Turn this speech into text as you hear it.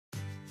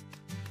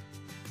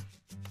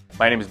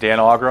My name is Dan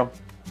Augram.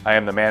 I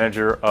am the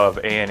manager of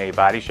A&A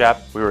Body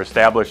Shop. We were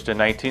established in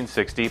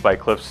 1960 by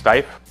Cliff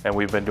Stife, and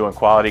we've been doing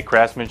quality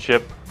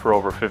craftsmanship for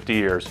over 50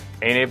 years.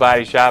 A&A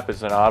Body Shop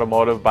is an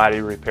automotive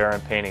body repair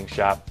and painting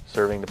shop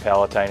serving the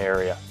Palatine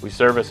area. We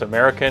service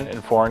American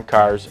and foreign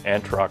cars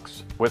and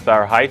trucks. With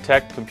our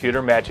high-tech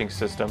computer matching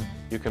system,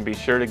 you can be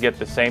sure to get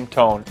the same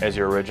tone as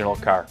your original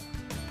car.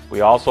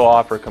 We also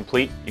offer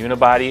complete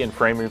unibody and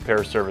frame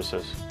repair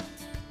services.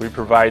 We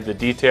provide the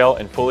detail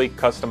and fully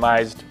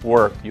customized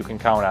work you can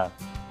count on.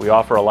 We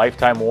offer a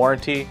lifetime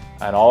warranty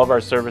on all of our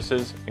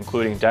services,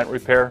 including dent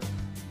repair,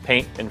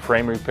 paint and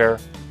frame repair,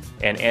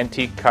 and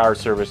antique car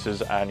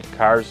services on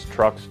cars,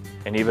 trucks,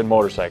 and even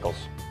motorcycles.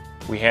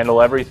 We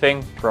handle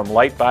everything from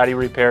light body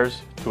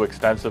repairs to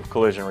extensive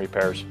collision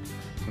repairs,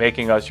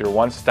 making us your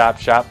one-stop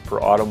shop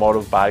for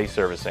automotive body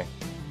servicing.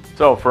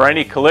 So for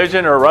any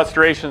collision or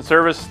restoration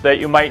service that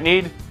you might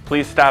need,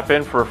 please stop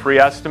in for a free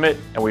estimate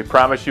and we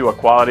promise you a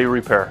quality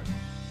repair.